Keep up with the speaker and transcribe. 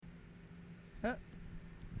Oh.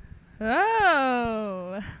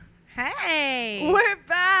 Hey. We're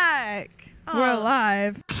back. Oh. We're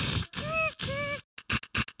alive.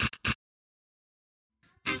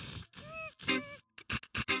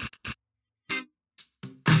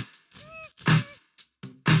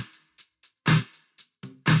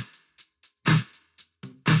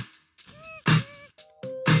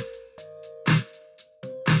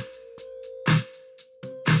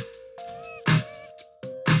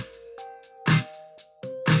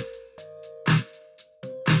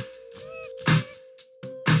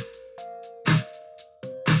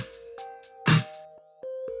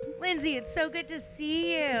 Lindsay, it's so good to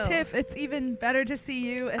see you. Tiff, it's even better to see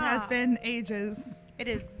you. It has Aw. been ages. It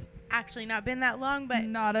has actually not been that long, but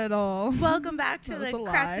Not at all. welcome back to That was the a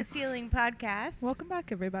Crack lie. the Ceiling podcast. Welcome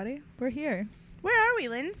back, everybody. We're here. Where are we,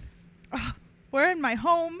 Linz? We're in my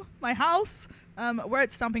home, my house. We're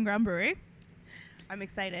at Stomping Ground Brewery I'm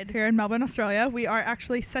excited. here in Melbourne, Australia. We are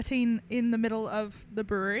actually sitting in the middle of the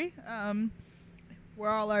brewery,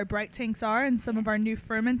 where all our bright tanks are and some of our new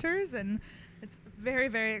fermenters, and it's very,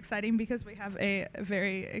 very exciting because we have a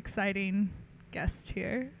very exciting guest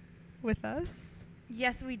here with us.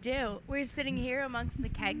 Yes, we do. We're sitting here amongst the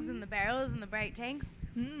kegs and the barrels and the bright tanks,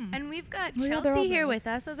 and we've got Oh, yeah, they're all Chelsea here barrels. with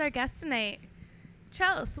us as our guest tonight.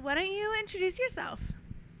 Chelsea, why don't you introduce yourself?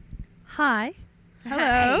 Hi.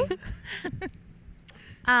 Hello.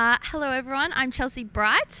 Hello, everyone. I'm Chelsea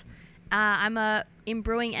Bright. I'm in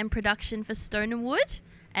brewing and production for Stone and Wood,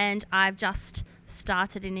 and I've just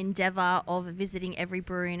started an endeavour of visiting every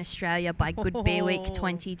brewery in Australia by Good Beer Week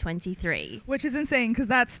 2023. Which is insane because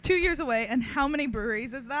that's 2 years away. And how many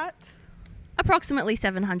breweries is that? Approximately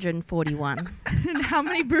 741. And how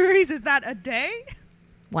many breweries is that a day?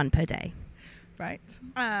 One per day. Right.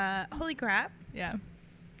 Holy crap. Yeah.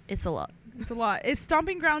 It's a lot. It's a lot. Is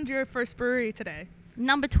Stomping Ground your first brewery today?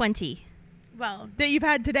 Number 20. Well, That you've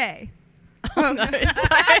had today? Oh, no.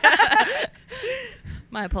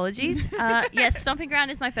 My apologies. Yes, Stomping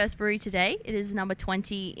Ground is my first brewery today. It is number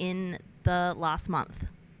 20 in the last month.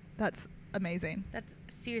 That's amazing. that's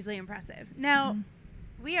seriously impressive. Now,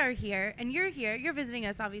 we are here, and you're here. You're visiting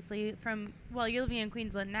us, obviously, from, well, you're living in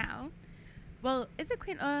Queensland now. Well, is it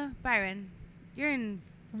Byron? You're in...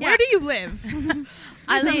 Where do you live?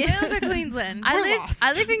 I New South live- Wales or Queensland? We're lost.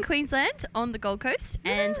 I live in Queensland on the Gold Coast,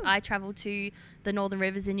 and I travel to the Northern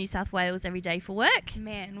Rivers in New South Wales every day for work.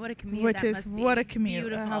 Man, what a commute Which that is must be. what a commute.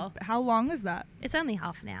 Beautiful. How long is that? It's only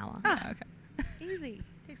half an hour. Ah. Okay. Easy.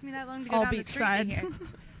 Takes me that long to go All down the street to beachside. here.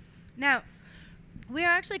 Now, we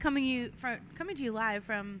are actually coming to you live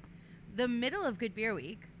from the middle of Good Beer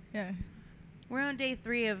Week. Yeah. We're on day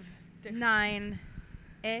 3 of Day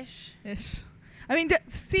 9-ish. Ish. I mean,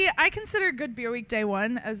 see, I consider Good Beer Week day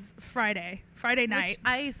 1 as Friday night. Which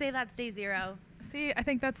I say that's day 0. See, I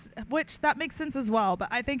think that makes sense as well, but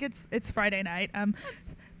I think it's Friday night.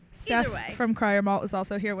 Steph Either way. from Crier Malt is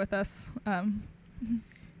also here with us. We wouldn't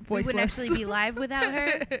Voiceless. actually be live without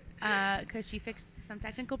her because she fixed some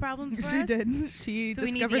technical problems for She us. did. She So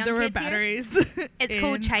we need the discovered young there were kids here? batteries. It's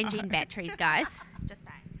called in changing our- batteries, guys. Just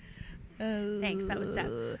saying. Thanks, that was tough.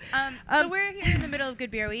 Um, So we're here in the middle of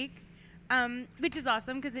Good Beer Week, which is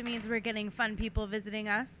awesome because it means we're getting fun people visiting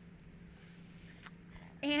us.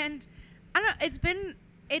 And I don't know,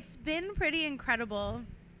 it's been pretty incredible.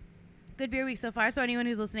 Good Beer Week so far. So anyone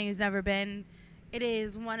who's listening who's never been, it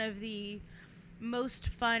is one of the most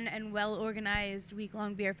fun and well organized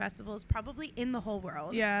week-long beer festivals probably in the whole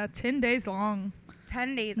world. Yeah, 10 days long.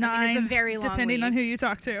 10 days. 9, I mean, it's a very long depending week. on who you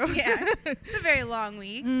talk to. Yeah, it's a very long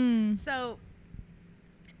week. Mm. So,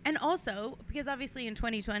 and also, because obviously in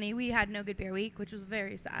 2020 we had no Good Beer Week, which was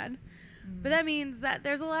very sad. But that means that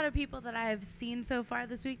there's a lot of people that I've seen so far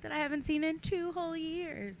this week that I haven't seen in 2 whole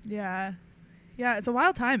years. Yeah. Yeah, it's a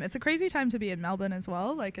wild time. It's a crazy time to be in Melbourne as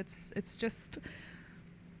well. Like, it's just...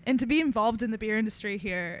 And to be involved in the beer industry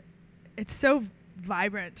here, it's so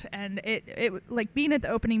vibrant. And it like, being at the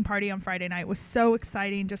opening party on Friday night was so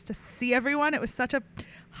exciting just to see everyone. It was such a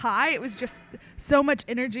high. It was just so much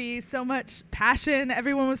energy, so much passion.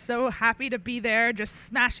 Everyone was so happy to be there, just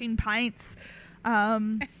smashing pints.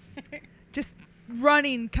 Just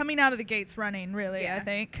running, coming out of the gates running, really, Yeah. I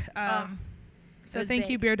think. So was thank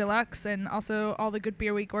you, big. Beer Deluxe, and also all the Good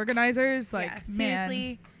Beer Week organizers. Like, Yeah, man,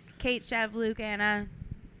 seriously, Kate, Chev, Luke, Anna,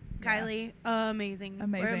 Yeah. Kylie, amazing. We're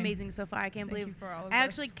Amazing. amazing so far. I can't Thank you believe. for all of I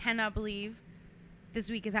actually this. cannot believe this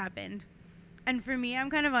week has happened. And for me, I'm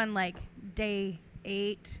kind of on like day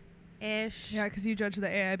 8-ish. Yeah, because you judge the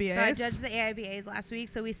AIBAs. So I judged the AIBAs last week.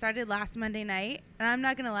 So we started last Monday night, and I'm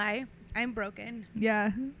not gonna lie, I'm broken.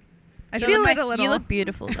 Yeah. I You feel look it a little. You look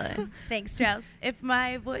beautiful, though. Thanks, Chels. If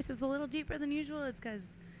my voice is a little deeper than usual, it's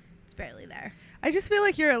because It's barely there. I just feel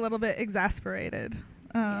like you're a little bit exasperated.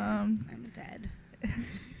 I'm dead.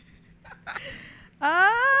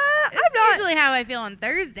 I'm It's not. usually how I feel on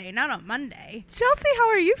Thursday, not on Monday. Chelsea, how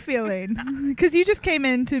are you feeling? Because you just came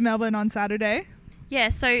into Melbourne on Saturday. Yeah,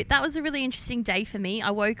 so that was a really interesting day for me.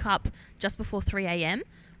 I woke up just before 3 a.m.,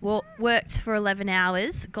 worked for 11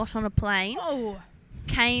 hours, got on a plane, Oh,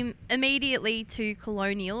 came immediately to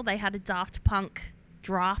Colonial. They had a draft punk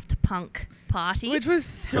party. Which was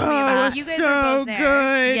so, You guys were so both there.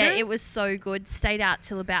 good. Yeah, it was so good. Stayed out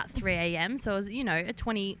till about 3 a.m., so it was, you know, a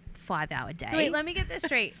 25-hour day. so wait, let me get this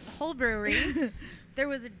straight. Whole brewery, there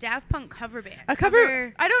was a Daft Punk cover band. A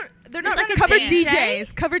cover. They're not like a cover DJ?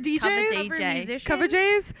 DJs. Cover DJs. Cover Cover DJ. musicians? Cover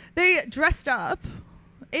J's. They dressed up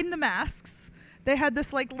in the masks. They had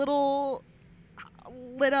this like little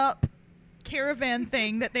lit up caravan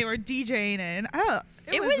thing that they were DJing in. I don't know.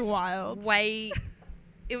 It was wild.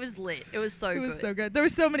 It was lit. It was so It good. was so good. There were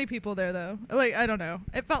so many people there though. Like I don't know.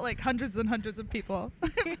 It felt like hundreds and hundreds of people.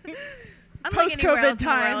 Unlike anywhere Post-COVID else in the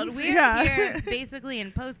times, world, we're yeah. here basically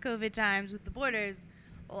in post-COVID times with the borders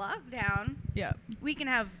locked down. Yeah. We can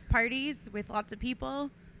have parties with lots of people.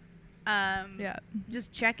 Yeah.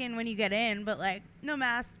 Just check in when you get in, but like no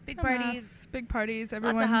masks, big No parties, masks, big parties.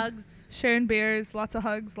 Everyone lots of hugs. sharing beers, lots of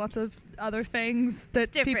hugs, lots of other things that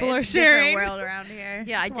It's different. people are It's a different sharing. world around here.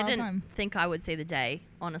 Yeah, I It's a wild didn't time. think I would see the day,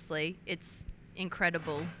 honestly. It's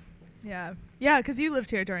incredible. Yeah. Yeah, because you lived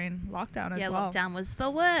here during lockdown as well. Lockdown was the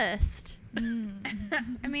worst.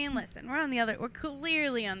 Mm. I mean, listen, we're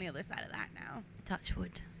clearly on the other side of that now. Touch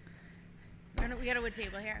wood. We got a wood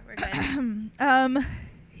table here. We're good.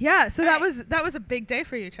 Yeah, so All that was a big day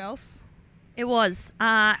for you, Chels. It was.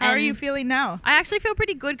 How are you feeling now? I actually feel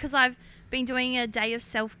pretty good because I've been doing a day of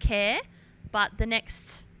self-care, but the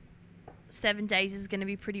next 7 days is going to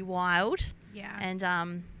be pretty wild. Yeah. And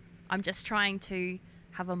I'm just trying to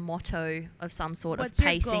have a motto of some sort What's of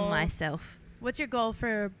your pacing goal? myself. What's your goal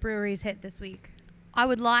for Breweries Hit this week? I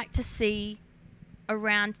would like to see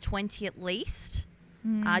around 20 at least,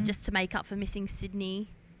 just to make up for missing Sydney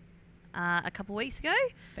a couple weeks ago.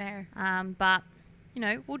 Fair. But, you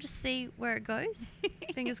know, we'll just see where it goes.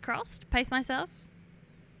 Fingers crossed. Pace myself.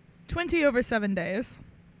 20 over 7 days.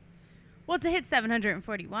 Well, to hit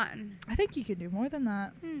 741. I think you can do more than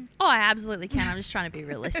that. Oh, I absolutely can. I'm just trying to be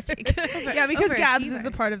realistic. Yeah, because Gabs Overachiever. is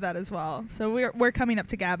a part of that as well. So we're coming up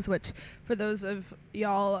to Gabs, which for those of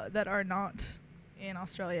y'all that are not in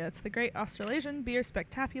Australia, it's the Great Australasian Beer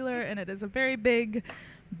Spectacular, and it is a very big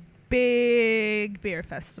beer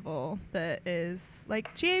festival that is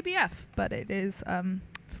like GABF, but it is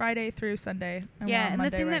Friday through Sunday. And we're Yeah, on and the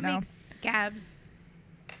Monday thing right that now. makes Gabs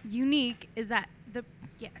unique is that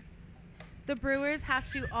the brewers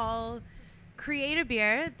have to all create a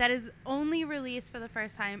beer that is only released for the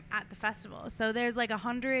first time at the festival. So there's like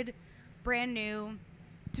 100 brand new,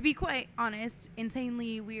 to be quite honest,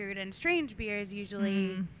 insanely weird and strange beers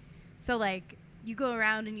usually. So like you go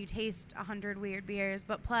around and you taste 100 weird beers,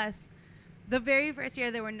 but plus the very first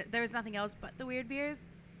year there was nothing else but the weird beers.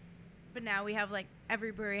 But now we have like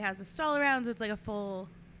every brewery has a stall around, so it's like a full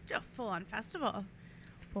on festival.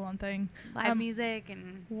 It's a full-on thing. Live music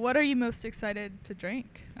and What are you most excited to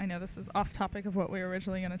drink? I know this is off topic of what we were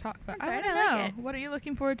originally going to talk about. That's I all want right, to I know. like it. What are you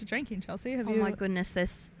looking forward to drinking, Chelsea? Have Oh you? my goodness,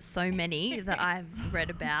 there's so many that I've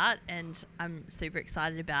read about and I'm super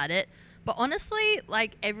excited about it. But honestly,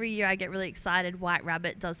 like every year I get really excited. White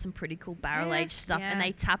Rabbit does some pretty cool barrel aged stuff and Yeah.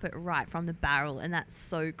 they tap it right from the barrel and that's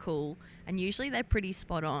so cool. And usually they're pretty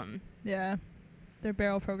spot on. Yeah, their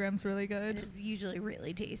barrel program's really good. it's usually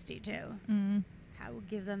really tasty too. Mm. I will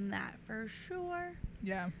give them that for sure.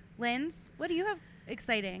 Yeah. Linz, what do you have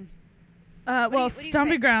exciting? Well, do you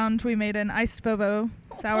Stomping say? Ground, we made an iced Vovo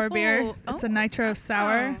sour beer. It's a nitro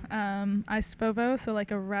sour iced Vovo, so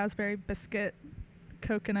like a raspberry biscuit,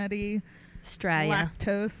 coconutty, Australia.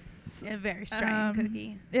 lactose. A very strong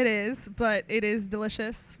cookie. It is, but it is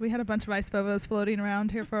delicious. We had a bunch of iced Vovos floating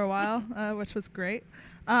around here for a while, which was great.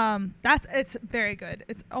 It's very good.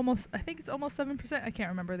 I think it's almost 7%. I can't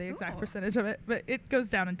remember the exact Ooh. percentage of it, but it goes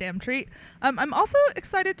down a damn treat. I'm also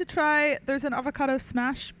excited to try, there's an avocado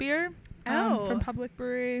smash beer from Public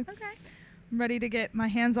Brewery. Okay. I'm ready to get my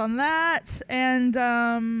hands on that. And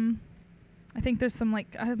I think there's some I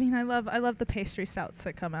love the pastry stouts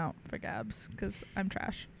that come out for Gabs because I'm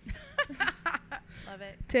trash. Love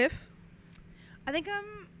it. Tiff? I think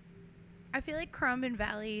I feel like Currumbin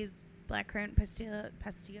Valley's blackcurrant pastille.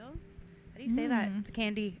 How do you say that? It's a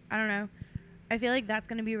candy. I don't know. I feel like that's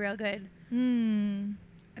gonna be real good.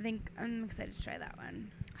 I think I'm excited to try that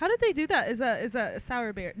one. How did they do that? Is a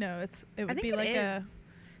sour beer? No, it would I think be it like is.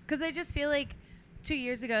 Because I just feel like 2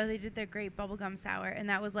 years ago they did their grape bubblegum sour, and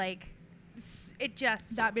that was like, it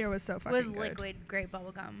just That beer was so fucking was good. liquid grape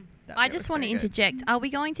bubblegum. That I beer just was want to very good. interject. Are we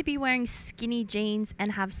going to be wearing skinny jeans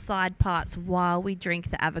and have side parts while we drink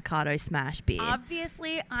the avocado smash beer?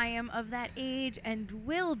 Obviously, I am of that age and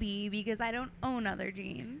will be because I don't own other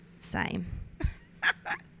jeans. Same.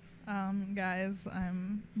 Guys,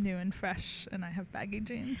 I'm new and fresh, and I have baggy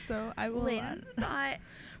jeans, so I will. Lynn's not.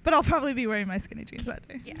 But I'll probably be wearing my skinny jeans that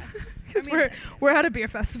day. Yeah. Because I mean, we're at a beer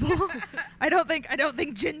festival. I don't think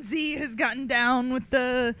Gen Z has gotten down with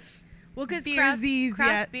the well, because beer Z's craft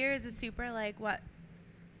yet. beer is a super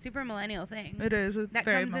super millennial thing. It is a That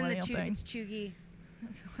very comes in the millennial thing. it's chuggy.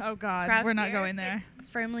 Oh God, Craft we're not beer going there. fits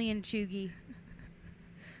firmly in chuggy.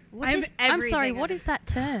 I'm everything sorry, of what it. is that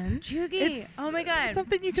term? Chuggy? It's Oh my God.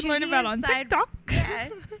 something you can learn Chuggy about is on side- TikTok. Yeah.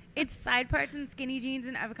 It's side parts and skinny jeans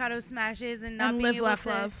and avocado smashes and not And being live, able laugh, to.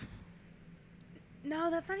 love.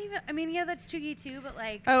 No, that's not even. I mean, yeah, that's chuggy too, but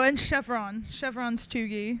like Oh, and Chevron. Chevron's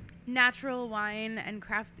chuggy. natural wine and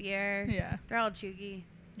craft beer. Yeah, They're all chuggy.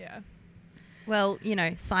 yeah. Well,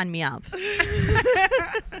 sign me up.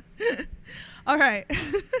 All right,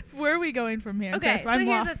 where are we going from here? Okay, Tiff? so I'm here's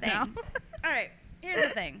lost the thing. now. All right, here's the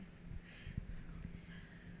thing.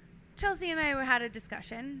 Chelsea and I had a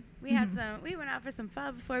discussion. We had Mhm. we went out for some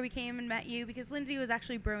pub before we came and met you because Lindsay was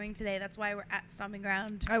actually brewing today. That's why we're at Stomping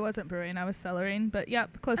Ground. I wasn't brewing. I was cellaring, but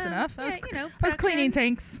yep, close enough. Yeah, I was, production, I was cleaning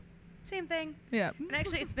tanks. Same thing. Yeah. And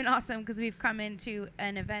actually, it's been awesome because we've come into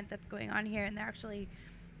an event that's going on here, and they're actually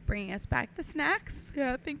bringing us back the snacks.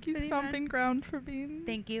 Yeah, thank you, Really Stomping Ground, for being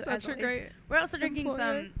Thank you, such as a always. great. We're also drinking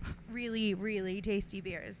Employer. some really, really tasty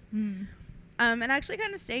beers. Mm. And actually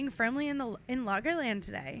kind of staying firmly in Lagerland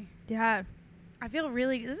today. Yeah, I feel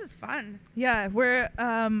really, this is fun. yeah. We're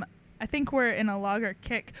I think we're in a lager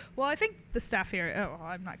kick. Well, I think the staff here. Oh,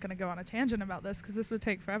 I'm not going to go on a tangent about this because this would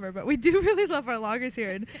take forever. But we do really love our lagers here,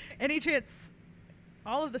 and any chance,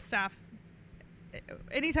 all of the staff.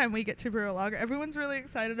 Anytime we get to brew a lager, everyone's really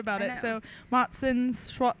excited about I it. know. So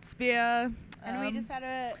Matsens, Schwarzbier, And we just had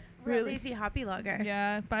a really- Rosé hoppy lager.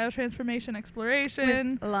 yeah, biotransformation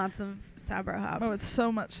exploration. With lots of Sabro hops. Oh, it's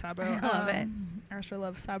so much Sabro. I love it. Arsha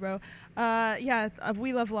loves Sabro.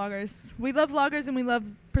 We love lagers. We love lagers, and we love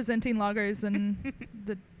presenting lagers in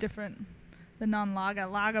the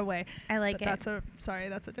non-lager way. I like But it.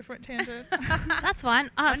 that's a different tangent. That's fine.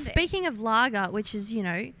 One day. Speaking of lager, which is,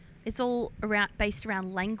 it's all based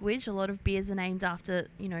around language. A lot of beers are named after,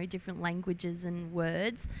 different languages and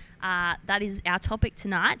words. That is our topic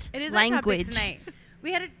tonight. It is language. our topic tonight.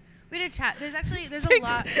 We had a chat. There's a Thanks.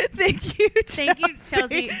 lot. Thank you, Thank you,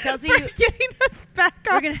 Chelsea. Chelsea, for getting us back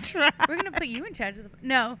We're on gonna- track. We're gonna put you in charge of the.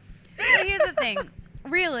 No, but here's the thing.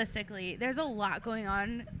 Realistically, there's a lot going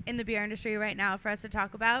on in the beer industry right now for us to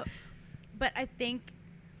talk about, but I think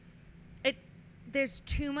there's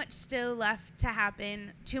too much still left to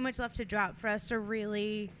happen, too much left to drop for us to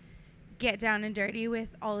really get down and dirty with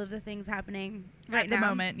all of the things happening right At now. the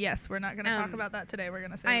moment, yes, we're not going to talk Um, about that today. We're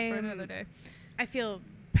going to save it for I'm- another day. I feel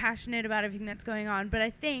passionate about everything that's going on, but I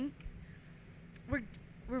think we're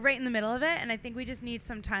right in the middle of it, and I think we just need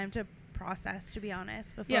some time to process, to be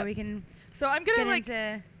honest, before Yeah. we can So I'm going get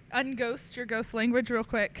to into. unghost your ghost language real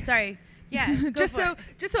quick. Sorry. Yeah. Go just for so it.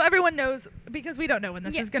 just so everyone knows, because we don't know when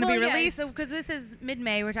this is going to be released. Yeah, so because this is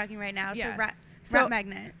mid-May, we're talking right now. Yeah. So Rat So-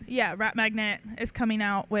 Magnet Yeah, Rat Magnet is coming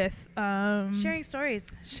out with sharing stories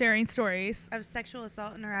sharing stories of sexual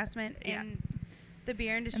assault and harassment Yeah. in the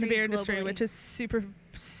beer in industry. the beer industry, globally. which is super,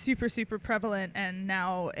 super, super prevalent, and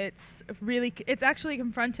now it's actually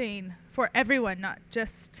confronting for everyone, not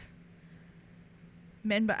just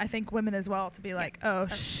men, but I think women as well, to be like, oh, time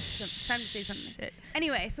to say something. shit.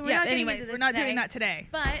 Anyway, so we're Yeah, not getting anyways, into this we're not today. doing that today.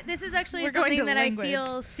 But this is actually We're going something to that language. I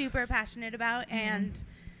feel super passionate about, and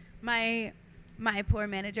my poor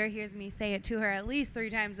manager hears me say it to her at least 3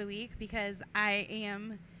 times a week because I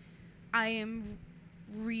am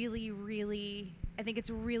really, really. I think it's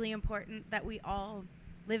really important that we all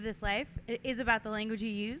live this life. It is about the language you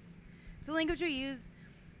use. It's the language we use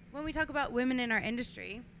when we talk about women in our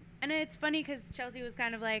industry, and it's funny because Chelsea was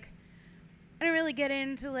kind of like, I don't really get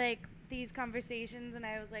into like these conversations, and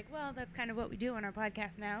I was like, well, that's kind of what we do on our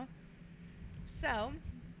podcast now. So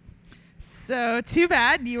Too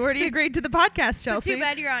bad you already agreed to the podcast, Chelsea. too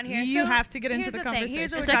bad you're on here. You So have to get into here's the the thing. conversation.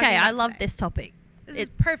 Here's what It's we're talking okay. I about love today. this topic. This is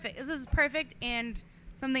perfect. This is perfect and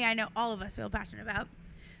something I know all of us feel passionate about.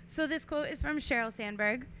 So this quote is from Sheryl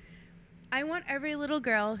Sandberg. I want every little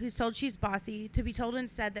girl who's told she's bossy to be told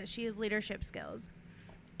instead that she has leadership skills.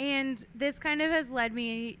 And this kind of has led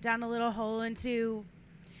me down a little hole into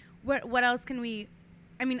what else can we...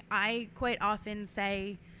 I mean, I quite often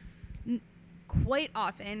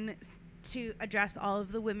to address all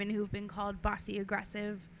of the women who've been called bossy,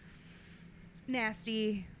 aggressive,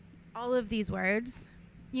 nasty, all of these words.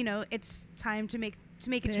 You know, it's time to make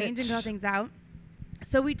a change and call things out.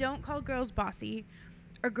 So we don't call girls bossy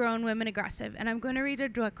or grown women aggressive. And I'm going to read a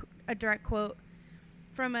direct quote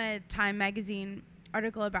from a Time magazine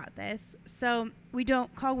article about this. So we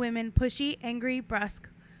don't call women pushy, angry, brusque,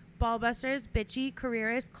 ballbusters, bitchy,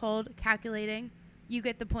 careerist, cold, calculating. You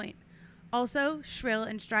get the point. Also, shrill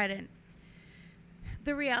and strident.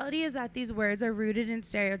 The reality is that these words are rooted in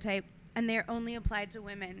stereotype, and they're only applied to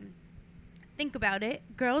women. Think about it.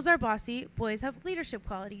 Girls are bossy, boys have leadership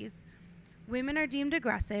qualities. Women are deemed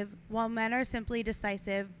aggressive, while men are simply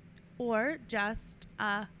decisive or just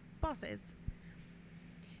bosses.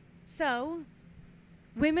 So,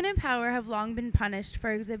 women in power have long been punished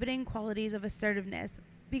for exhibiting qualities of assertiveness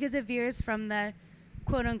because it veers from the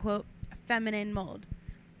quote-unquote feminine mold.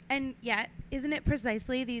 And yet, isn't it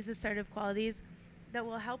precisely these assertive qualities that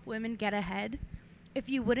will help women get ahead? If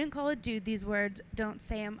you wouldn't call a dude these words, don't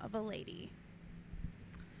say 'em of a lady.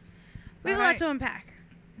 We have a lot to unpack.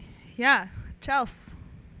 Yeah. Chels.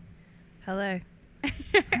 Hello. All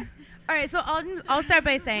right, so I'll start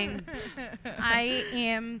by saying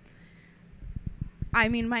my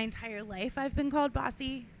entire life I've been called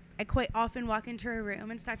bossy. I quite often walk into a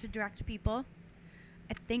room and start to direct people.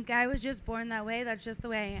 I think I was just born that way. That's just the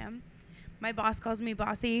way I am. My boss calls me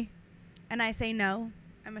bossy, and I say no.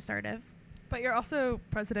 I'm assertive. But you're also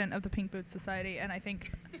president of the Pink Boots Society, and I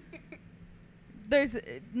think there's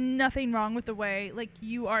nothing wrong with the way, like,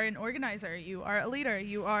 you are an organizer, you are a leader,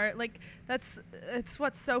 you are, like, it's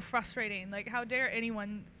what's so frustrating. Like, how dare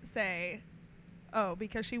anyone say, oh,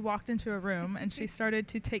 because she walked into a room and she started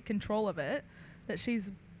to take control of it, that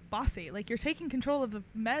she's bossy. Like, you're taking control of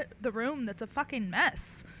the room that's a fucking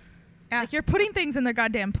mess. Yeah. Like, you're putting things in their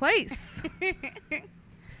goddamn place.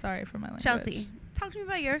 Sorry for my language. Chelsea, talk to me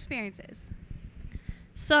about your experiences.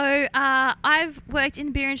 So I've worked in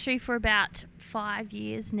the beer industry for about 5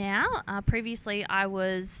 years now. Previously, I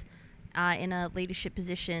was in a leadership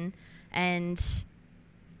position, and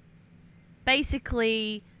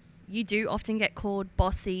basically, you do often get called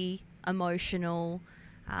bossy, emotional,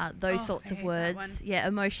 those sorts of words. Yeah,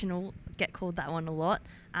 emotional, get called that one a lot.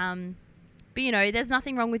 But, you know, there's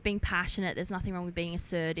nothing wrong with being passionate. There's nothing wrong with being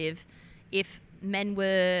assertive. If men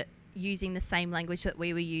were using the same language that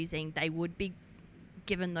we were using, they would be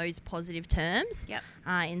given those positive terms. Yep.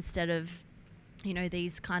 Instead of, you know,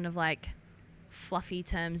 these kind of like fluffy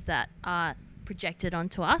terms that are projected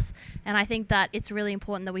onto us. And I think that it's really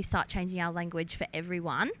important that we start changing our language for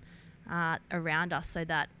everyone around us, so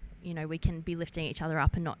that, you know, we can be lifting each other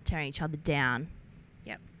up and not tearing each other down.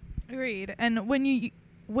 Yep. Agreed. And when you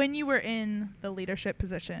were in the leadership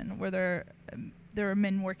position, were there were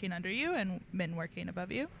men working under you and men working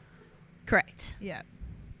above you? Correct. Yeah.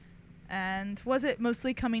 And was it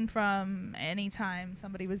mostly coming from any time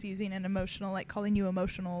somebody was using an emotional, like calling you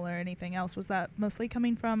emotional or anything else? Was that mostly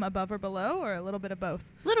coming from above or below, or a little bit of both?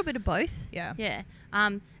 A little bit of both. Yeah. Yeah.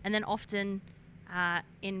 And then often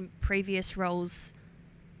in previous roles,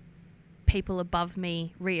 people above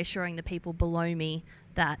me reassuring the people below me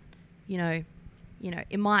that, you know,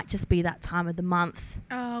 it might just be that time of the month.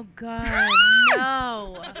 Oh, God,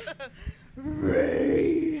 no.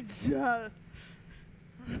 Rage.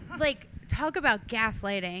 Like, talk about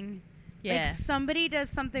gaslighting. Yeah. Like, somebody does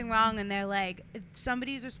something wrong and they're like, if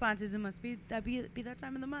somebody's response is, it must be that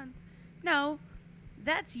time of the month. No,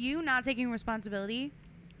 that's you not taking responsibility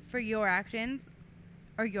for your actions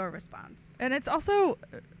or your response. And it's also,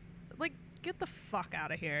 like, get the fuck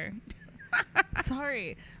out of here.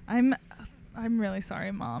 Sorry. I'm really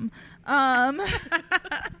sorry, Mom. I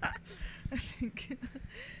think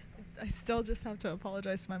I still just have to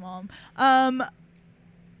apologize to my mom.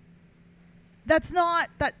 That's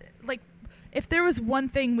not that, like, if there was one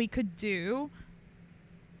thing we could do,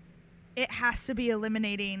 it has to be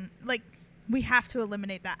eliminating, like, we have to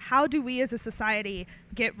eliminate that. How do we as a society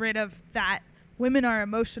get rid of that? Women are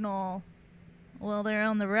emotional. Well, they're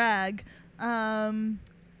on the rag.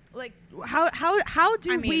 Like, how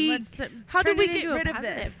do we get rid of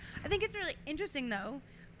this? I think it's really interesting, though,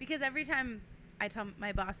 because every time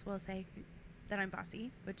my boss will say that I'm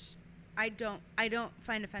bossy, which I don't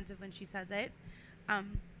find offensive when she says it.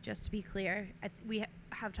 Just to be clear, we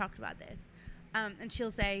have talked about this. And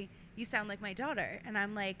she'll say, "You sound like my daughter," and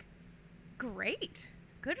I'm like, "Great,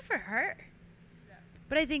 good for her." Yeah.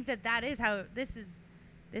 But I think that is how this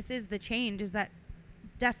is the change. Is that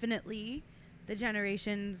definitely the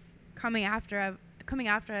generations coming after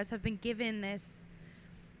us have been given this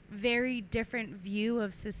very different view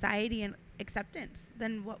of society and acceptance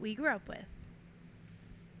than what we grew up with.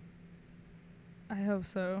 I hope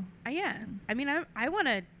so. Yeah. I mean, I want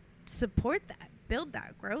to support that, build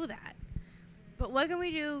that, grow that. But what can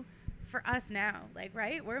we do for us now? Like,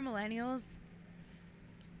 right? We're millennials.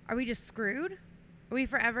 Are we just screwed? Are we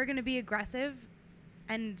forever going to be aggressive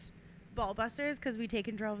and ball busters because we take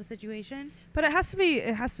control of a situation? But it has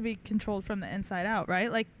to be controlled from the inside out,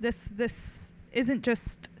 right? Like this isn't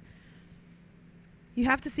just. You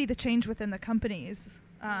have to see the change within the companies.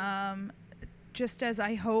 Just as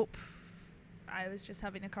I hope, I was just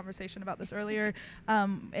having a conversation about this earlier,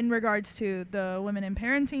 in regards to the Women in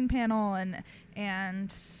Parenting panel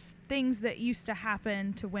and things that used to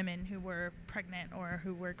happen to women who were pregnant or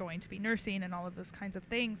who were going to be nursing and all of those kinds of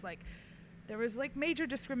things. Like, there was like major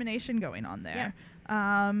discrimination going on there.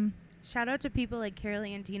 Yeah. Shout out to people like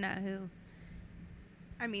Carolee and Tina who,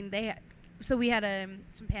 I mean, so we had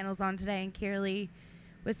some panels on today, and Carolee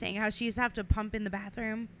was saying how she used to have to pump in the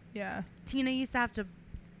bathroom. Yeah. Tina used to have to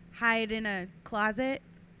hide in a closet.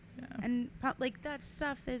 Yeah. And like that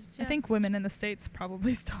stuff is just, I think women in the States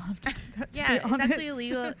probably still have to do that. Yeah, it's actually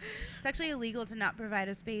illegal. It's actually illegal to not provide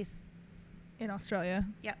a space in Australia.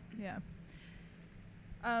 Yep. Yeah.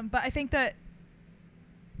 But I think that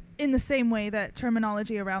in the same way that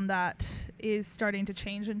terminology around that is starting to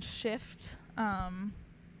change and shift, I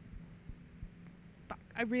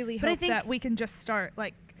really hope that we can just start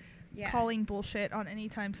calling bullshit on any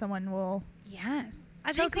time someone will. Yes.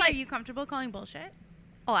 I think, Chelsea, are you comfortable calling bullshit?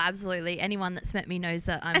 Oh, absolutely. Anyone that's met me knows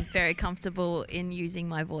that I'm very comfortable in using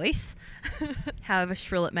my voice, however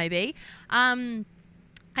shrill it may be. I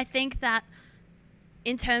think that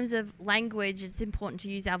in terms of language, it's important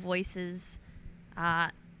to use our voices,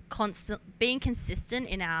 being consistent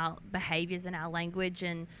in our behaviors and our language,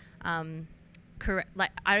 and correct.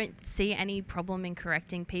 Like, I don't see any problem in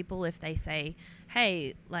correcting people if they say,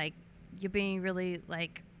 "Hey, like, you're being really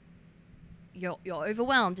like." You're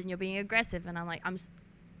overwhelmed and you're being aggressive, and I'm like,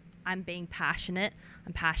 I'm being passionate.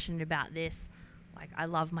 I'm passionate about this. Like, I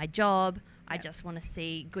love my job. Yeah. I just want to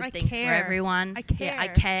see good things for everyone. I care. Yeah, I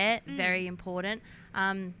care. Very important.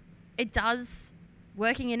 It does,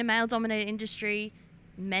 working in a male-dominated industry,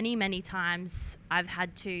 many times I've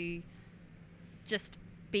had to just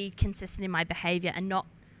be consistent in my behavior and not.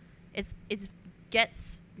 It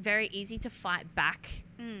gets very easy to fight back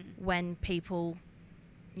when people,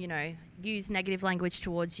 use negative language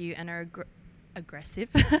towards you and are aggressive.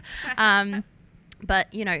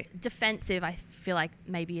 But, defensive, I feel like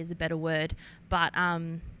maybe is a better word. But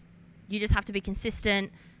you just have to be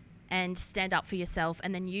consistent and stand up for yourself.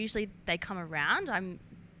 And then usually they come around. I'm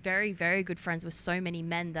very, very good friends with so many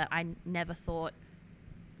men that I never thought,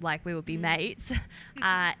 like, we would be mates.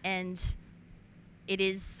 And it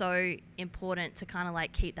is so important to kind of,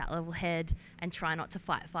 like, keep that level head and try not to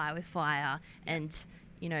fight fire with fire and,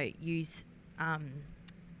 use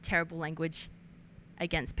terrible language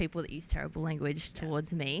against people that use terrible language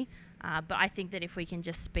towards me. But I think that if we can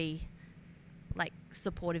just be, like,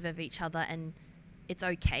 supportive of each other, and it's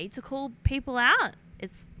okay to call people out.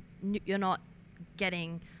 You're not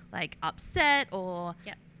getting, like, upset or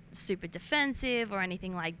super defensive or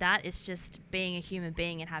anything like that. It's just being a human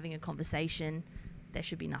being and having a conversation. There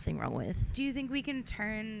should be nothing wrong with. Do you think we can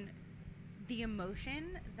turn the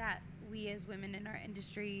emotion that we as women in our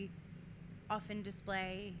industry often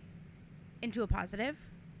display into a positive?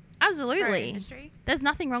 Absolutely. For our industry? There's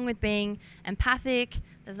nothing wrong with being empathic.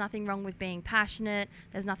 There's nothing wrong with being passionate.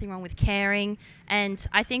 There's nothing wrong with caring. And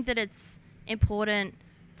I think that it's important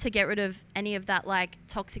to get rid of any of that, like,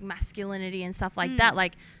 toxic masculinity and stuff like that.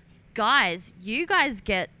 Like, guys, you guys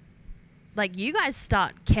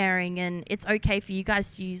start caring, and it's okay for you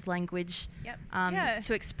guys to use language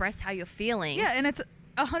to express how you're feeling. Yeah, and it's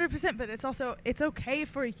 100%, but it's okay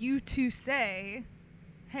for you to say,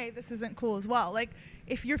 hey, this isn't cool as well. Like,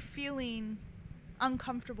 if you're feeling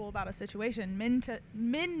uncomfortable about a situation,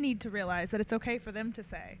 men need to realize that it's okay for them to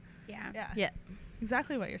say. Yeah.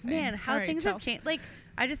 Exactly what you're saying. Man, how things have changed. Like,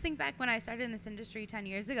 I just think back when I started in this industry 10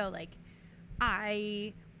 years ago, like,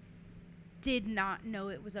 I did not know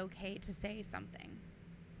it was okay to say something.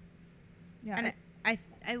 Yeah. And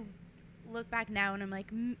I look back now and I'm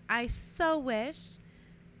like, I so wish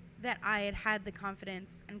that I had the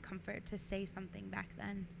confidence and comfort to say something back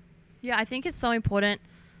then. Yeah, I think it's so important,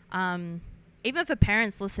 even for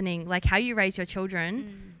parents listening, like, how you raise your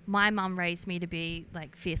children. My mum raised me to be,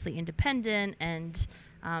 like, fiercely independent and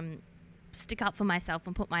stick up for myself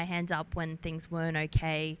and put my hand up when things weren't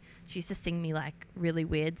okay. She used to sing me, like, really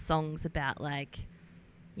weird songs about, like,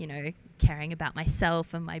 caring about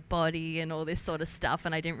myself and my body and all this sort of stuff,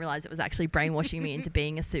 and I didn't realize it was actually brainwashing me into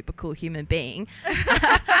being a super cool human being.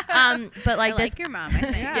 But, like, I like your mom, I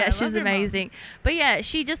think. Yeah, she's amazing. But yeah,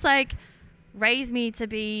 she just, like, raised me to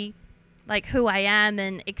be like who I am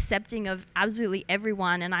and accepting of absolutely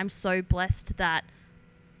everyone. And I'm so blessed that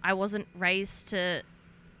I wasn't raised to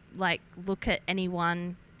like look at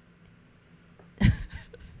anyone.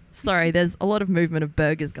 Sorry, there's a lot of movement of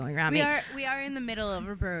burgers going around me. We are in the middle of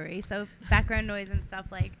a brewery, so background noise and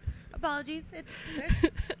stuff, like, apologies. It's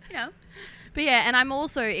you know. But yeah, and I'm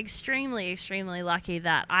also extremely, extremely lucky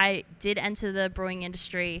that I did enter the brewing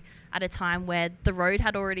industry at a time where the road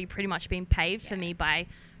had already pretty much been paved for me by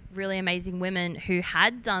really amazing women who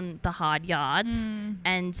had done the hard yards.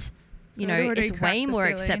 And, you know, it's way more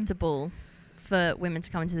acceptable for women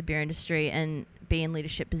to come into the beer industry and be in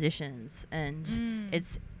leadership positions. And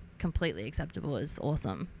it's completely acceptable. It's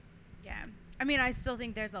awesome. Yeah. I mean, I still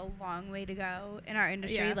think there's a long way to go in our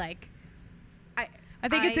industry. Yeah. Like, I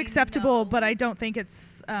think it's acceptable, but I don't think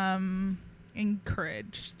it's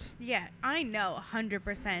encouraged. Yeah, I know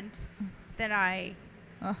 100% that I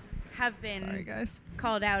have been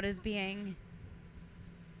called out as being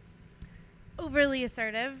overly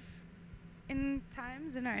assertive in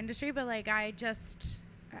times in our industry, but like I just,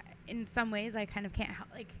 in some ways, I kind of can't help.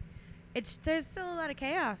 Like, there's still a lot of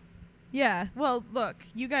chaos. Yeah. Well, look,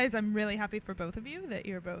 you guys, I'm really happy for both of you that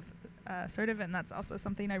you're both assertive, and that's also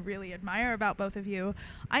something I really admire about both of you.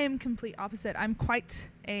 I am complete opposite. I'm quite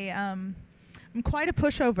a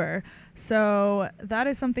pushover. So that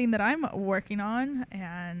is something that I'm working on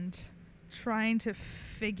and trying to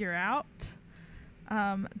figure out.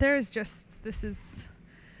 It's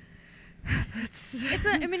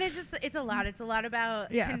a lot. It's a lot about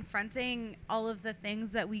confronting all of the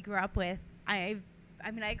things that we grew up with. I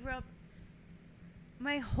grew up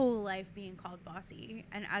my whole life being called bossy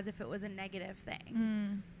and as if it was a negative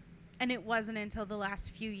thing. And it wasn't until the last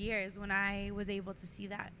few years when I was able to see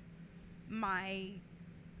that my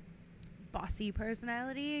bossy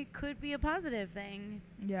personality could be a positive thing.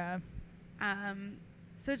 Yeah.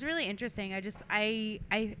 So it's really interesting. I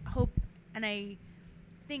hope and I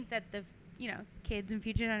think that the kids and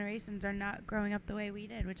future generations are not growing up the way we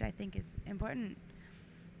did, which I think is important.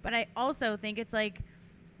 But I also think it's like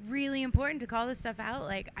really important to call this stuff out.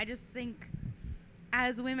 Like, I just think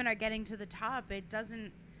as women are getting to the top,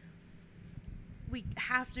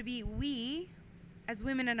 we as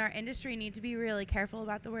women in our industry need to be really careful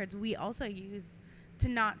about the words we also use to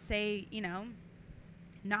not say,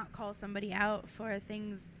 not call somebody out for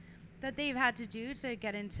things that they've had to do to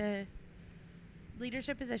get into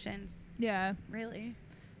leadership positions. Yeah. Really.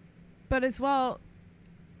 But as well,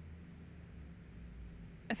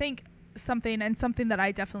 I think something that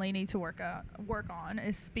I definitely need to work on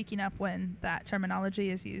is speaking up when that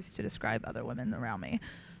terminology is used to describe other women around me.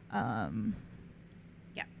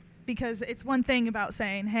 Because it's one thing about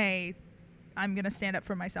saying, hey, I'm going to stand up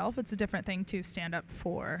for myself. It's a different thing to stand up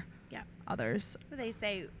for others. They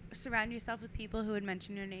say surround yourself with people who would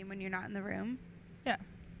mention your name when you're not in the room. Yeah.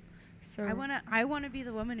 So I want to be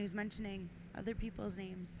the woman who's mentioning other people's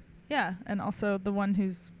names. Yeah, and also the one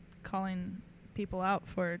who's calling people out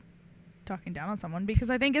for talking down on someone, because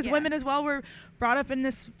I think as women as well, we're brought up in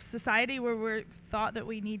this society where we're thought that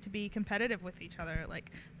we need to be competitive with each other. Like,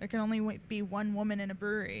 there can only be one woman in a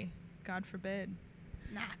brewery. God forbid.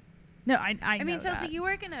 Nah. No, I mean, know Chelsea, that. you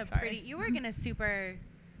work in a super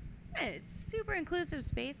inclusive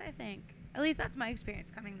space, I think. At least that's my experience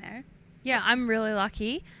coming there. Yeah, I'm really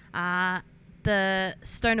lucky. The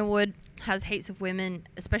Stoner Wood has heaps of women,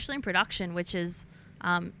 especially in production, which is,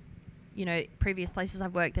 previous places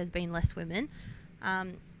I've worked, there's been less women.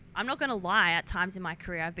 I'm not going to lie, at times in my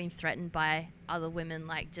career, I've been threatened by other women,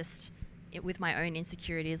 like just with my own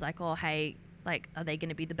insecurities, like, oh, hey, like, are they going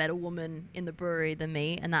to be the better woman in the brewery than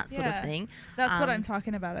me, and that sort of thing. That's what I'm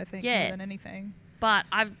talking about, I think, more than anything. But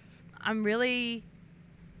I'm really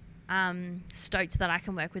stoked that I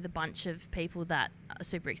can work with a bunch of people that are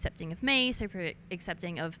super accepting of me, super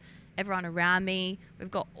accepting of everyone around me.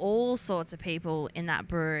 We've got all sorts of people in that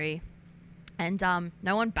brewery, and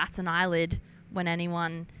no one bats an eyelid when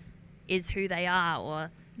anyone is who they are,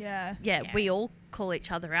 or we all call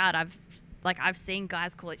each other out. I've seen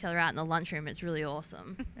guys call each other out in the lunchroom. It's really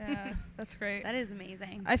awesome. Yeah, that's great. That is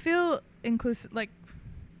amazing. I feel inclusive,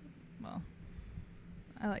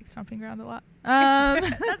 I like Stomping Ground a lot.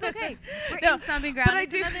 That's okay. We're in Stomping Ground. But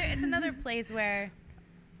it's another place where,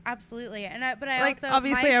 absolutely. And I also,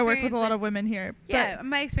 obviously I work with a lot of women here. Yeah,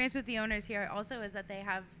 my experience with the owners here also is that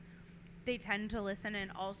they tend to listen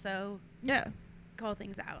and also call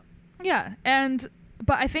things out. Yeah,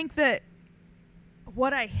 but I think that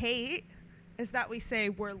what I hate is that we say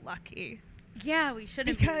we're lucky. Yeah, we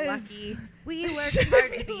shouldn't be lucky. We work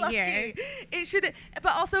hard to be here. It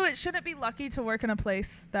shouldn't be lucky to work in a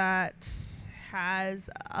place that has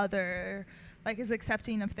other like is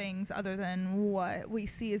accepting of things other than what we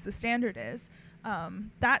see as the standard is.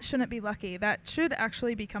 That shouldn't be lucky. That should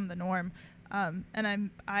actually become the norm. And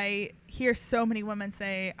I hear so many women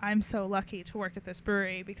say, I'm so lucky to work at this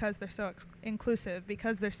brewery because they're so inclusive,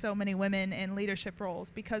 because there's so many women in leadership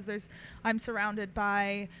roles, because I'm surrounded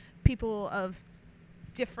by people of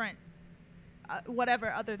different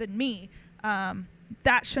whatever other than me.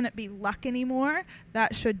 That shouldn't be luck anymore.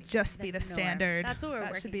 That should just be the standard. That's what we're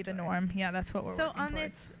working That should be the towards. norm. Yeah, that's what we're working So on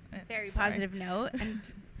towards. this very positive note and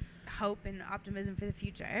hope and optimism for the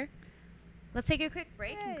future, let's take a quick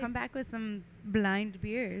break and come back with some blind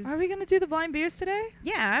beers. Are we going to do the blind beers today?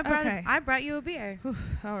 Yeah, Okay. I brought you a beer.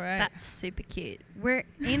 All right. That's super cute. We're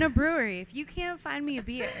in a brewery. If you can't find me a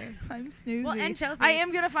beer, I'm snoozy. Well, and Chelsea, I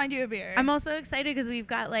am going to find you a beer. I'm also excited because we've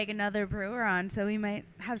got like another brewer on, so we might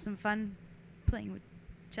have some fun playing with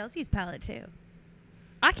Chelsea's palate too.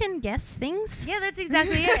 I can guess things. Yeah, that's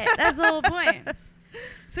exactly it. That's the whole point.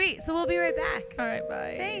 Sweet. So we'll be right back. All right,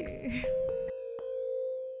 bye. Thanks.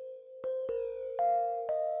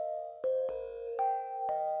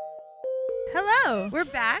 Hello. We're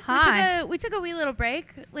back. Hi. We took a wee little break.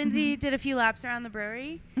 Lindsay did a few laps around the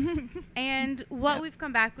brewery. And what we've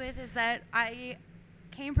come back with is that I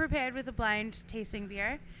came prepared with a blind tasting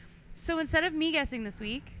beer. So instead of me guessing this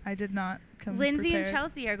week, I did not come Lindsay prepared. and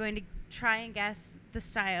Chelsea are going to try and guess the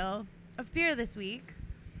style of beer this week.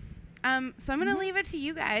 So I'm going to leave it to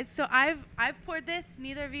you guys. So I've poured this.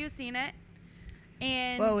 Neither of you have seen it.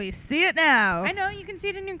 And Well, we see it now. I know you can see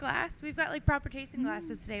it in your glass. We've got like proper tasting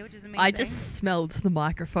glasses today, which is amazing. I just smelled the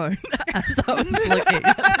microphone as I was looking.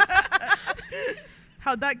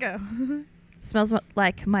 How'd that go? Smells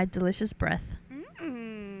like my delicious breath.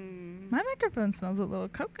 My microphone smells a little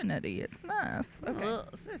coconutty. It's nice. Okay.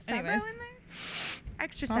 Is there Sabro Anyways. in there?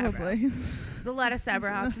 Extra Sabro. Probably. There's a lot of Sabro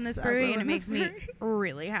There's hops in enough this brewery, Sabro and it in makes this me brewery.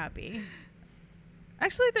 really happy.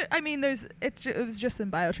 Actually, it was just in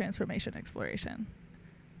biotransformation exploration.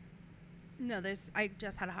 No, I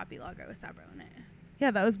just had a hoppy lager with Sabro in it. Yeah,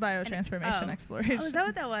 that was biotransformation oh. exploration. Oh, is that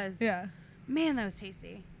what that was? Yeah. Man, that was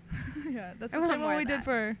tasty. Yeah, that's I the want same more one of we did that.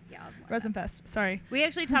 for Yeah, I'll have more of Resin that. Fest. Sorry. We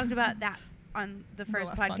actually talked about that on the first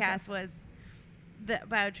last podcast podcast. was the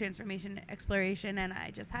biotransformation exploration, and I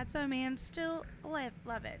just had some and still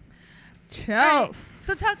love it. Chelsea.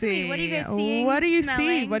 So talk to me. What are you guys seeing, What do you see?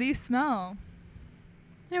 smelling? What do you smell?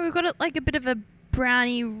 Yeah, we've got like a bit of a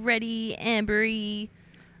brownie, reddy, ambery.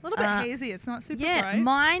 A little bit hazy. It's not super Yeah, bright.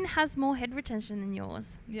 mine has more head retention than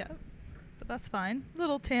yours. Yeah, but that's fine.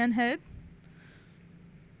 Little tan head.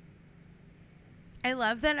 I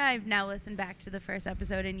love that I've now listened back to the first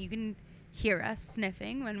episode, and you can hear us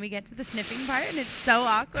sniffing when we get to the sniffing part, and it's so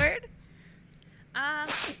awkward.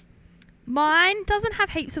 Mine doesn't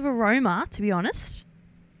have heaps of aroma, to be honest.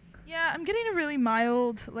 Yeah, I'm getting a really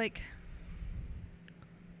mild, like...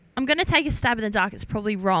 I'm going to take a stab in the dark. It's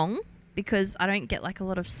probably wrong because I don't get like a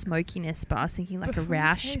lot of smokiness, but I was thinking like a Before you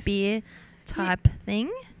Roush taste- beer type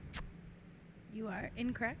thing. You are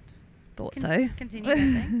incorrect. Thought so. Continue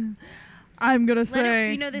guessing. I'm going to Let say...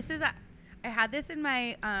 it, you know, this is I had this in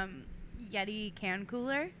my Yeti can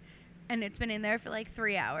cooler, and it's been in there for like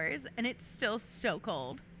 3 hours, and it's still so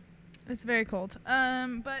cold. It's very cold.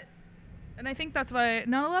 And I think that's why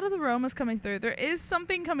not a lot of the aroma's coming through. There is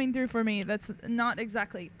something coming through for me that's not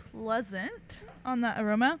exactly pleasant on that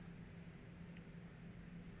aroma.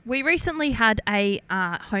 We recently had a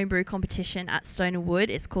homebrew competition at Stone and Wood.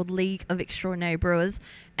 It's called League of Extraordinary Brewers,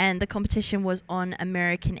 and the competition was on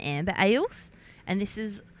American amber ales. And this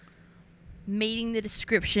is meeting the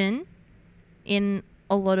description in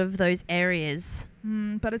a lot of those areas.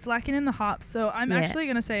 But it's lacking in the hops, so I'm Yeah. actually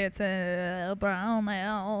going to say it's a brown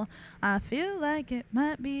ale. I feel like it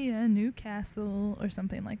might be a Newcastle or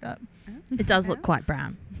something like that. It does look quite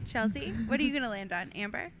brown. Chelsea, what are you going to land on?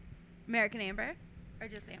 Amber? American amber? Or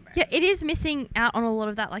just amber? Yeah, it is missing out on a lot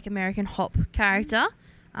of that like American hop character.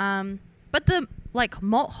 But the like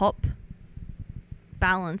malt hop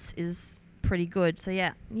balance is pretty good. So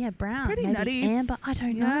yeah, brown. pretty maybe nutty. amber. I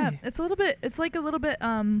don't know. It's a little bit, it's like a little bit,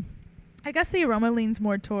 I guess the aroma leans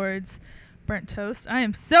more towards burnt toast. I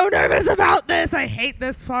am so nervous about this. I hate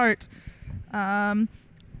this part.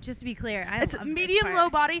 Just to be clear, I It's love this medium part. low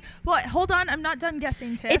body. Well, hold on. I'm not done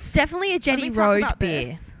guessing, Tiff. It's definitely a Let me Jetty talk Road about beer.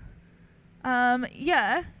 this.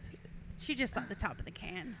 Yeah. She just thought the top of the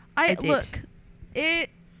can. I did. Look,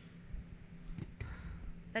 it...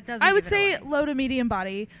 That doesn't I would give it say away. low to medium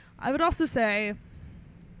body. I would also say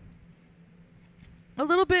a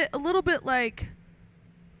little bit like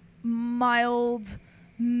mild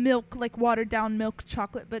milk, like watered down milk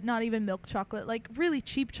chocolate, but not even milk chocolate, like really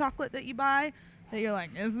cheap chocolate that you buy that you're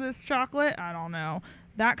like, is this chocolate? I don't know.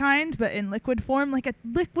 that kind, but in liquid form, like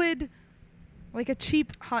a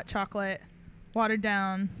cheap hot chocolate, watered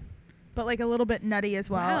down, but like a little bit nutty as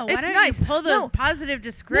well. Wow, It's why don't nice. you pull those No. positive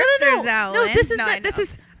descriptors out? No, Lynn? this is I this know.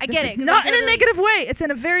 is I this get is it. 'cause not I in a feel like- negative way. It's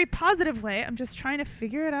in a very positive way. I'm just trying to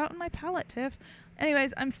figure it out in my palate, Tiff.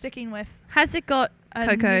 Anyways, I'm sticking with Has it got a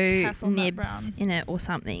cocoa Newcastle nut nibs brown. in it or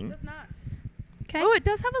something? Does not. Okay. Oh, it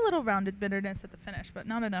does have a little rounded bitterness at the finish, but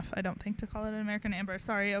not enough, I don't think, to call it an American amber.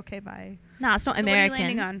 Sorry. Okay, bye. No, it's not So American. what are you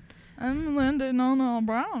landing on? I'm landing on a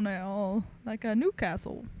brown ale, like a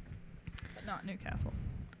Newcastle, but not Newcastle.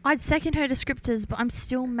 I'd second her descriptors, but I'm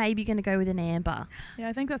still maybe going to go with an amber. Yeah,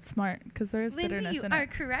 I think that's smart because there is Lindsay, bitterness you in are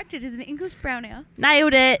it. correct. It is an English brown ale.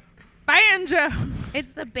 Nailed it. Banjo.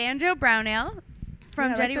 It's the Banjo Brown Ale from Yeah, I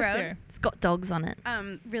like Jetty this Road. beer. It's got dogs on it.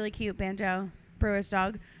 Really cute Banjo brewer's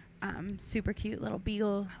dog. Super cute little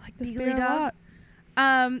beagle. I like this beagly beer a dog.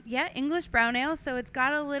 lot. Yeah, English brown ale. So it's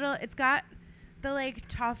got the like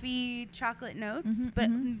toffee chocolate notes,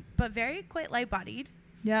 but very quite light bodied.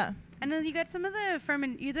 Yeah. And then you get some of the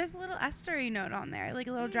there's a little estery note on there, like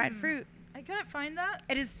a little dried fruit. I couldn't find that.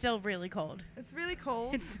 It is still really cold. It's really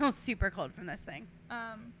cold. It's still super cold from this thing.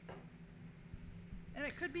 And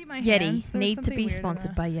it could be my Yeti. hands. There was Need to something be weird in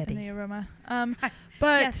sponsored by Yeti. in the aroma.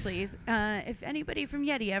 But Yes, please. If anybody from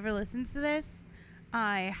Yeti ever listens to this,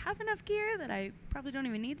 I have enough gear that I probably don't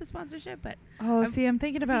even need the sponsorship, but Oh, see, I'm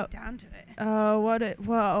thinking I'd be about down to it.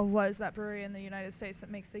 what is that brewery in the United States that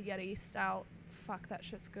makes the Yeti Stout? Fuck, that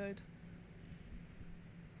shit's good.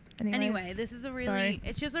 Anyway, this is sorry.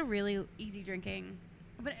 it's just a really easy drinking.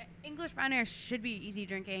 But English brown ale should be easy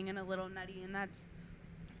drinking and a little nutty, and that's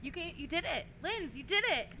you did it. Linz, you did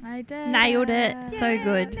it. I did. Nailed it. So Yeah,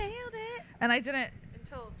 good. Nailed it. And I didn't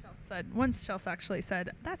until once Chelsea actually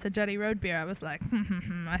said, that's a Jetty Road beer, I was like,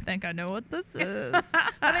 I think I know what this is. But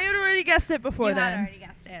I had already guessed it before You then. had already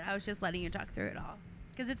guessed it. I was just letting you talk through it all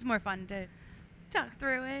because it's more fun to talk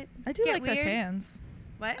through it. I do Get like their weird. cans.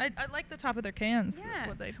 What? I like the top of their cans. Yeah.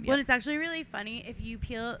 What they, Well, it's actually really funny if you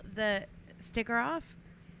peel the sticker off.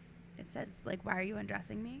 It says like, "Why are you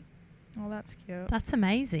undressing me?" Oh, that's cute. That's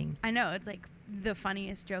amazing. I know it's like the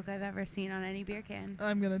funniest joke I've ever seen on any beer can.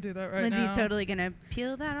 I'm gonna do that right Lindsay's now. totally gonna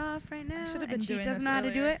peel that off right now. should have been and she doing doesn't this know how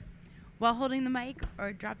to do earlier. it while holding the mic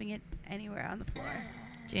or dropping it anywhere on the floor.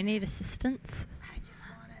 Do you need assistance? I just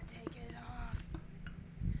want to take it off.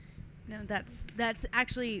 No, that's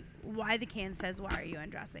actually why the can says, "Why are you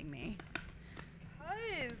undressing me?"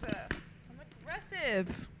 Guys, I'm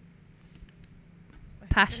aggressive.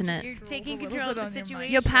 Passionate. You're Drove taking a little control of bit the on your mic.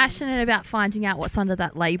 situation. You're passionate about finding out what's under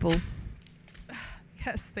that label.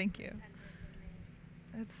 Yes, thank you.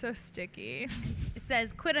 It's so sticky. It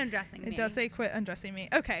says, "Quit undressing me." It does say quit undressing me.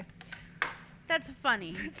 Okay. That's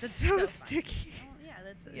funny. It's That's so funny. sticky. Oh, yeah,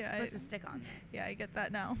 it's Yeah, supposed to stick on there. Yeah, I get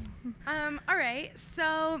that now. All right.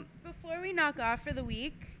 So before we knock off for the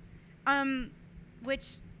week,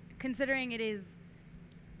 which, considering it is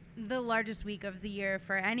the largest week of the year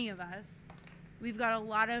for any of us, we've got a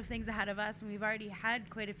lot of things ahead of us, and we've already had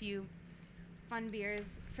quite a few fun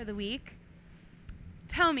beers for the week.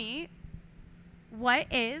 Tell me, what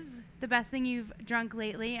is the best thing you've drunk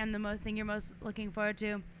lately, and the thing you're most looking forward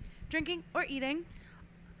to drinking or eating?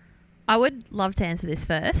 I would love to answer this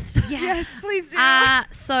first. Yes, please do.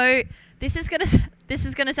 So this is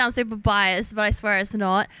gonna sound super biased, but I swear it's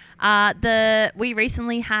not. We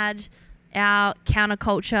recently had our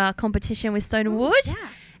counterculture competition with Stone and Wood, Yeah.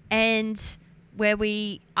 and where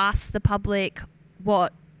we asked the public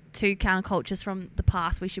what two countercultures from the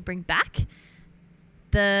past we should bring back.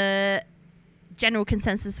 The general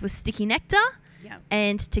consensus was Sticky Nectar Yeah.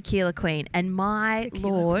 and Tequila Queen. And my Tequila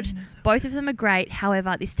lord, Queen is so both of them are great.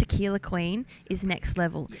 However, this Tequila Queen is next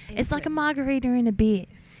level. It's like a margarita in a beer.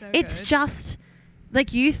 It's good. just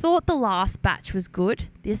like you thought the last batch was good.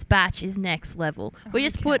 This batch is next level. We I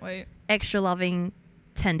just can't put wait. extra loving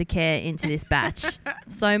tender care into this batch.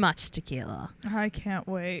 So much tequila. I can't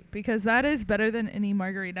wait because that is better than any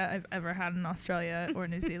margarita I've ever had in Australia or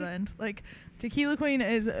New Zealand. Like Tequila Queen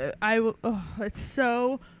is, it's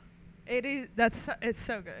so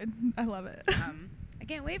good. I love it. I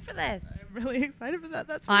can't wait for this. I'm really excited for that.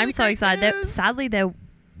 That's really I'm so great excited. That news. sadly there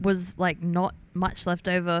was like not much left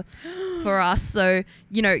over for us. So,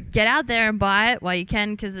 get out there and buy it while you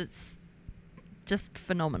can because it's just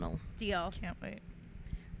phenomenal. Deal. Can't wait.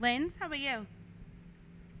 Linz, how about you?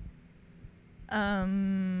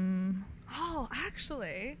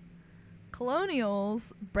 Actually,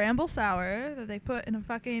 Colonial's Bramble Sour that they put in a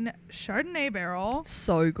fucking Chardonnay barrel.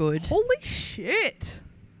 So good. Holy shit.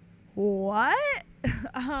 What?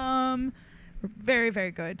 Very,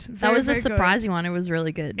 very good. That Very, was a very good. surprising one. It was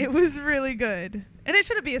really good. It was really good. And it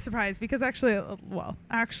shouldn't be a surprise because actually a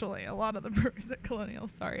lot of the brewers at Colonial,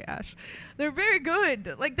 sorry Ash, they're very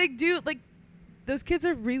good. Like they do, like those kids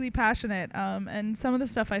are really passionate. And some of the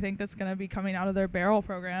stuff I think that's going to be coming out of their barrel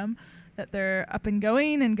program that they're up and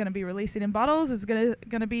going and going to be releasing in bottles is going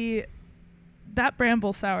to be that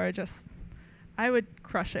Bramble Sour. Just, I would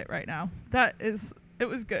crush it right now. It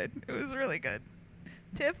was good. It was really good.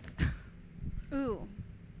 Tiff? Ooh,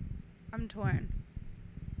 I'm torn.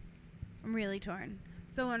 I'm really torn.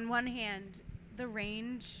 So on one hand, the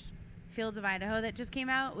Range Fields of Idaho that just came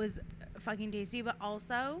out was fucking tasty, but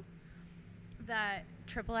also that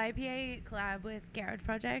triple IPA collab with Garage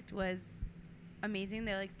Project was amazing.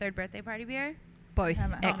 They're like third birthday party beer. Both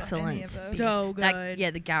Haven't had excellent. any of those. So That,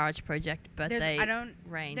 good. the Garage Project birthday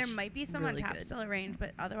range. There might be some really on tap good. still at Range,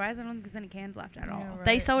 but otherwise I don't think there's any cans left at Yeah, all. right.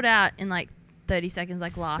 They sold out in like 30 seconds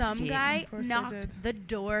like last Some year. guy Of course they knocked did. the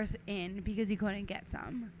door in because he couldn't get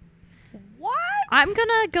some. What? I'm going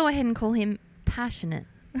to go ahead and call him passionate.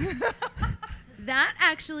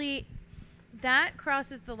 That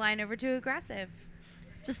crosses the line over to aggressive.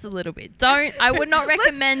 Just a little bit. I would not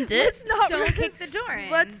recommend it. Let's not Don't kick the door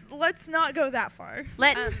in. Let's not go that far.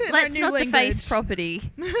 Let's in our new not deface language. property.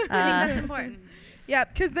 I think that's important. Yeah,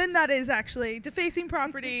 because then that is actually defacing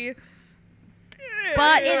property.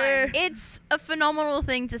 But it's a phenomenal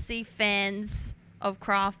thing to see fans of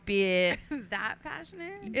craft beer. That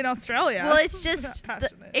passionate? in Australia. Well, it's That just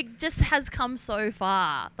passionate. it just has come so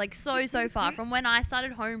far, like so far from when I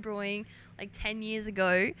started homebrewing like 10 years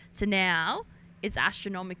ago to now. It's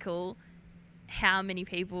astronomical how many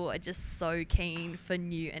people are just so keen for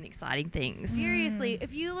new and exciting things. Seriously,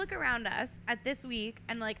 if you look around us at this week,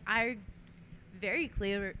 and like I very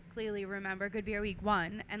clearly remember Good Beer Week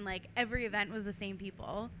 1, and like every event was the same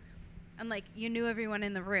people, and like you knew everyone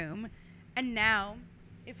in the room, and now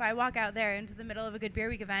if I walk out there into the middle of a Good Beer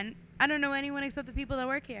Week event, I don't know anyone except the people that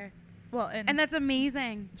work here, well, and that's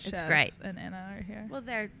amazing. It's Chev great. And Anna are here. Well,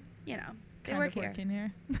 they're they Kind work of here. working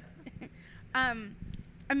here.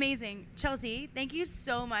 Amazing. Chelsea, thank you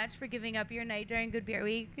so much for giving up your night during Good Beer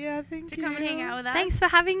Week Yeah, thank to you. come and hang out with us. Thanks for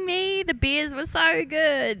having me. The beers were so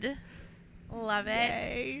good. Love it.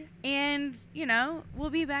 Yay. And, we'll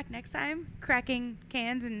be back next time cracking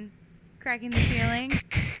cans and cracking the ceiling.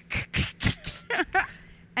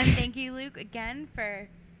 And thank you, Luke, again for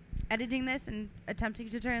editing this and attempting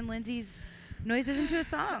to turn Lindsay's noises into a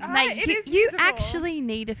song. Mate, it is you musical. actually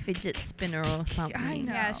need a fidget spinner or something. I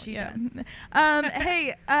know. Yeah, she does.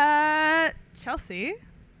 Hey, Chelsea,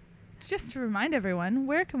 just to remind everyone,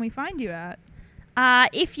 where can we find you at?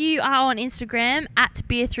 If you are on Instagram at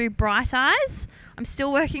Beer Through Bright Eyes, I'm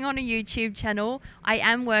still working on a YouTube channel. I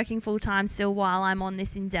am working full time still while I'm on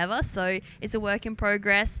this endeavor, so it's a work in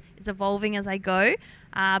progress. It's evolving as I go.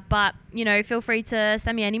 But feel free to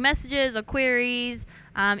send me any messages or queries.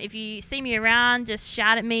 If you see me around, just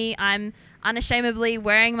shout at me. I'm unashamedly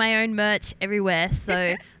wearing my own merch everywhere.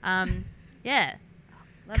 So yeah,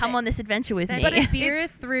 Love come it. on this adventure with me. But it's Beer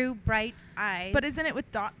It's- Through Bright Eyes. But isn't it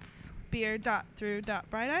with dots? Beer dot through dot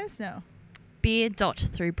bright eyes? No. Beer dot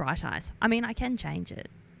through bright eyes. I mean, I can change it.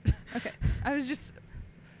 Okay. I was just.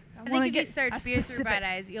 I think if you search Beer Through Bright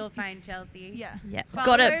Eyes, you'll find Chelsea. Yeah. Yeah, Follow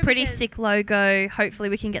got her a pretty because- sick logo. Hopefully,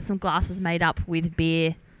 we can get some glasses made up with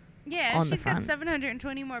beer. Yeah, On the she's got front.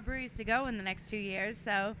 720 more breweries to go in the next 2 years,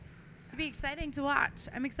 so to be exciting to watch.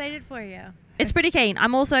 I'm excited for you. It's pretty keen.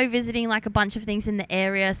 I'm also visiting like a bunch of things in the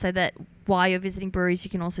area so that while you're visiting breweries,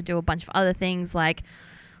 you can also do a bunch of other things like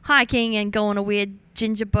hiking and go on a weird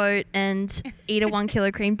ginger boat and eat a 1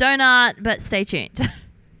 kilo cream donut. But stay tuned.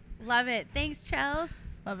 Love it. Thanks, Chels.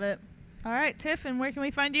 Love it. All right, Tiff, and where can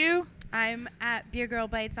we find you? I'm at Beer Girl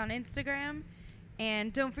Bites on Instagram.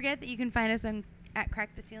 And don't forget that you can find us at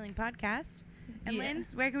Crack the Ceiling Podcast. And Yeah.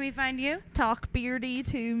 Linz, where can we find you? Talk beardy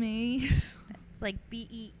to me. It's like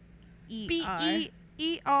B-E-E-R.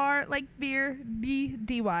 B-E-E-R, like beer,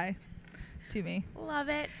 B-D-Y to me. Love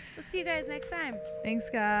it. We'll see you guys next time. Thanks,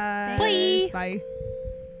 guys. Bye. Bye.